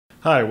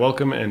Hi,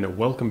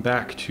 welcome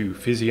back to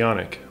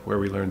Physionic, where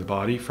we learn the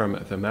body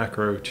from the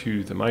macro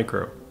to the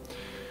micro.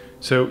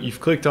 So you've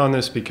clicked on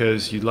this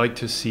because you'd like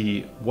to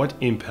see what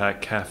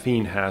impact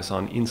caffeine has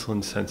on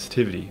insulin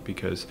sensitivity,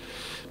 because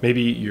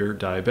maybe you're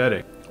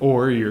diabetic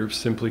or you're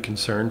simply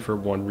concerned for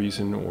one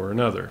reason or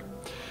another.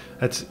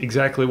 That's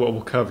exactly what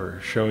we'll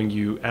cover, showing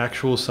you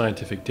actual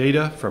scientific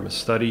data from a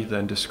study,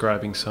 then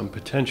describing some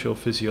potential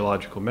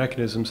physiological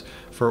mechanisms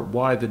for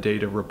why the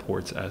data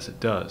reports as it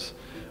does.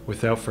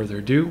 Without further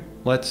ado,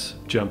 let's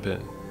jump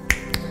in.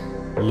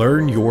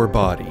 Learn Your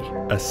Body,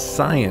 a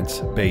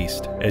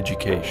science-based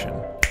education.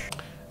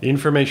 The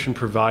information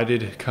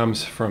provided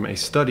comes from a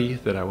study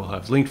that I will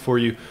have linked for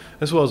you,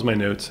 as well as my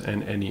notes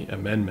and any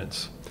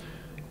amendments.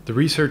 The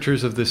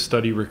researchers of this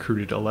study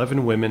recruited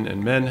 11 women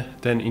and men,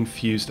 then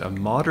infused a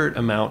moderate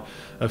amount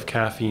of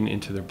caffeine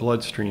into their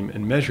bloodstream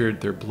and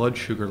measured their blood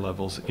sugar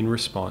levels in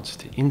response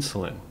to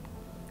insulin.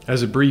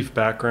 As a brief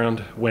background,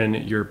 when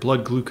your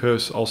blood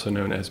glucose, also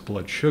known as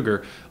blood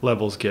sugar,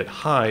 levels get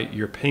high,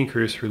 your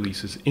pancreas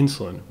releases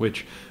insulin,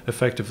 which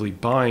effectively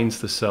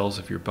binds the cells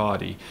of your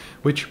body,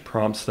 which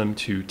prompts them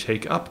to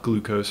take up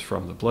glucose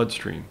from the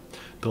bloodstream.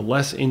 The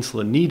less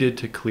insulin needed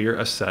to clear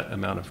a set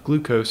amount of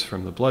glucose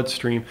from the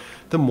bloodstream,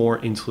 the more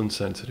insulin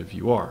sensitive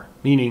you are,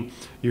 meaning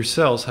your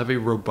cells have a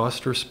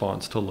robust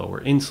response to lower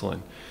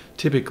insulin,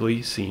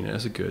 typically seen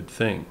as a good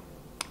thing.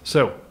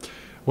 So,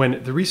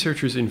 when the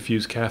researchers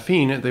infused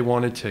caffeine, they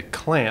wanted to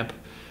clamp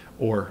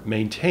or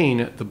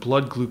maintain the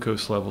blood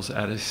glucose levels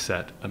at a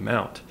set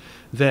amount,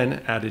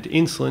 then added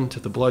insulin to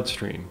the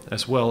bloodstream,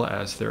 as well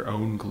as their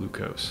own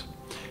glucose.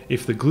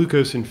 If the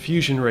glucose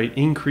infusion rate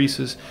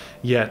increases,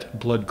 yet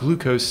blood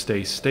glucose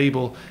stays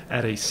stable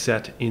at a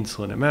set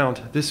insulin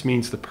amount, this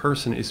means the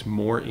person is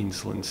more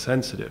insulin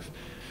sensitive.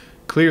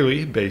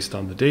 Clearly, based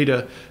on the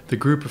data, the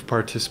group of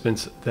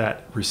participants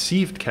that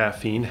received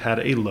caffeine had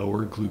a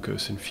lower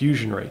glucose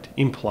infusion rate,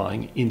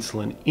 implying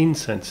insulin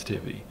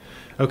insensitivity.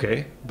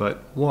 Okay,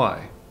 but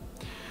why?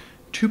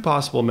 Two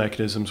possible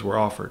mechanisms were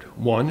offered.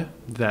 One,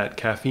 that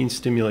caffeine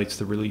stimulates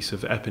the release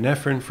of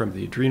epinephrine from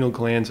the adrenal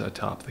glands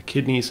atop the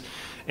kidneys,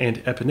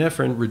 and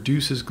epinephrine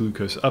reduces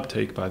glucose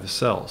uptake by the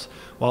cells,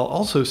 while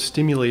also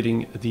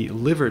stimulating the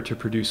liver to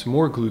produce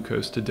more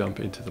glucose to dump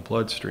into the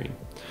bloodstream.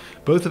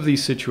 Both of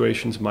these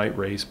situations might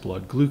raise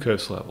blood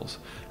glucose levels.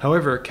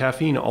 However,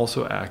 caffeine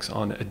also acts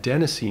on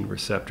adenosine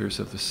receptors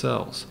of the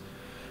cells.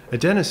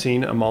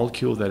 Adenosine, a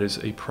molecule that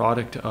is a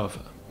product of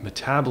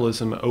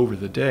metabolism over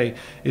the day,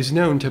 is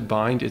known to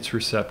bind its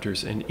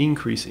receptors and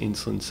increase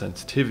insulin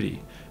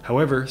sensitivity.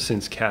 However,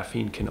 since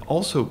caffeine can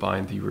also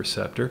bind the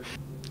receptor,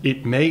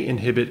 it may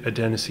inhibit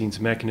adenosine's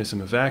mechanism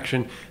of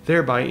action,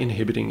 thereby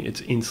inhibiting its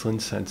insulin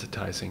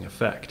sensitizing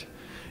effect.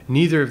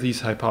 Neither of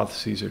these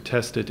hypotheses are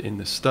tested in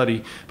this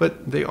study,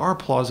 but they are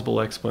plausible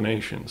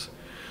explanations.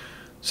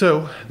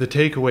 So, the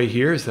takeaway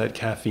here is that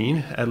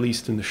caffeine, at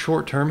least in the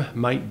short term,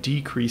 might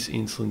decrease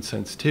insulin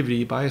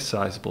sensitivity by a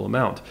sizable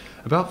amount,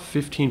 about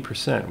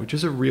 15%, which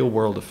is a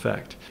real-world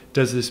effect.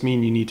 Does this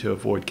mean you need to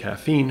avoid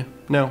caffeine?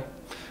 No,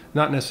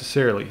 not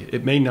necessarily.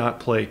 It may not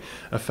play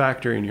a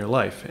factor in your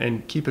life,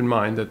 and keep in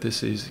mind that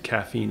this is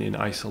caffeine in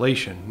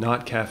isolation,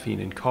 not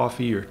caffeine in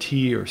coffee or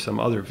tea or some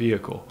other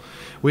vehicle,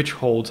 which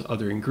holds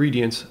other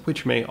ingredients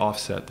which may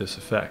offset this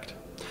effect.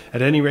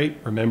 At any rate,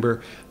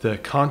 remember the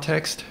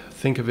context.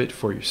 Think of it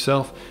for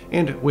yourself,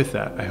 and with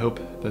that, I hope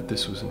that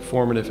this was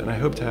informative, and I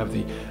hope to have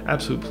the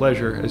absolute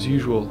pleasure, as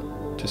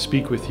usual, to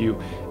speak with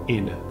you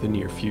in the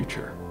near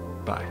future.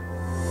 Bye.